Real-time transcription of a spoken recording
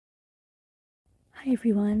Hi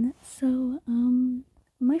everyone. So,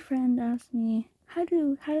 my friend asked me how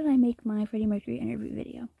did I make my Freddie Mercury interview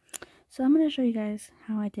video. So I'm gonna show you guys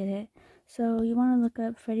how I did it. So you want to look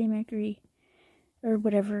up Freddie Mercury or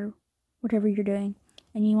whatever you're doing,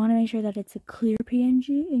 and you want to make sure that it's a clear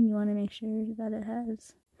PNG, and you want to make sure that it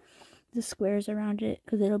has the squares around it,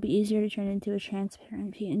 because it'll be easier to turn into a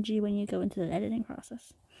transparent PNG when you go into the editing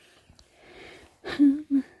process.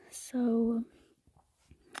 So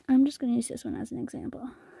I'm just going to use this one as an example.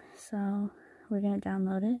 So we're going to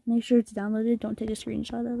download it. Make sure it's downloaded. Don't take a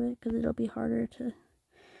screenshot of it because it'll be harder to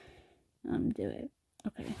do it.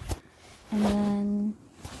 Okay. And then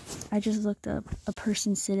I just looked up a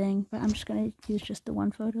person sitting, but I'm just going to use just the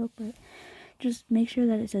one photo. But just make sure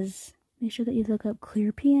that make sure that you look up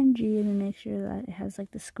clear PNG, and then make sure that it has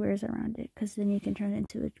like the squares around it, because then you can turn it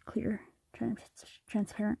into a clear,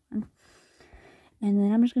 transparent one. And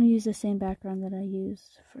then I'm just going to use the same background that I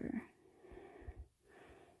used for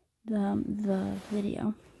the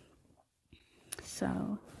video.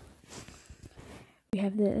 So we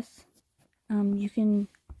have this. You can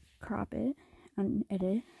crop it and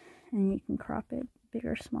edit, and you can crop it big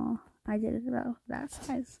or small. I did it about that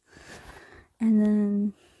size. And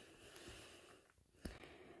then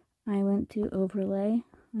I went to overlay.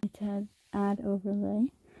 I had add overlay.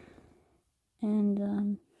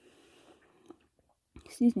 And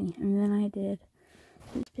excuse me, and then I did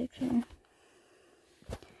this picture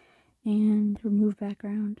and remove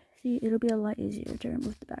background. See, it'll be a lot easier to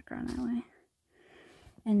remove the background that way.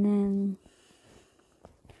 And then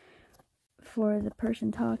for the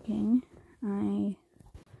person talking, I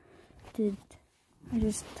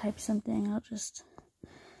just typed something.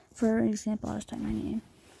 For example, I'll just type my name,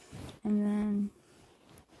 and then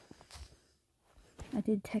I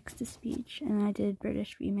did text to speech, and I did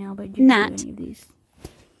British female, but you can do any of these.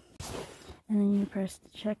 And then you press the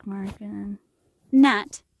check mark, and then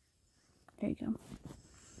there you go.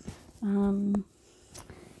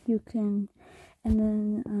 You can, and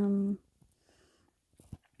then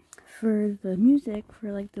for the music,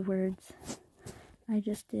 for like the words, I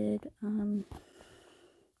just did and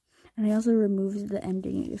I also removed the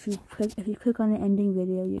ending. If you click on the ending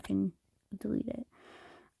video, you can delete it.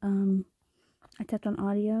 I tapped on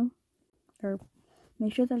audio, or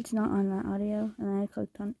make sure that it's not on that audio, and then I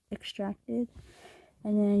clicked on extracted,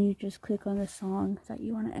 and then you just click on the song that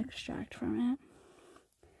you want to extract from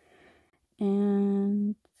it.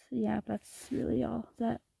 And yeah, that's really all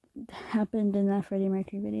that happened in that Freddie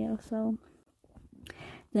Mercury video. So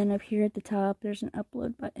then up here at the top, there's an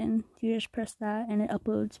upload button. You just press that, and it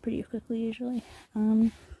uploads pretty quickly usually.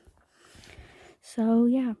 So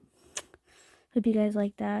yeah, hope you guys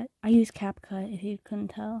like that. I use CapCut if you couldn't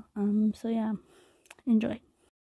tell. So yeah, enjoy.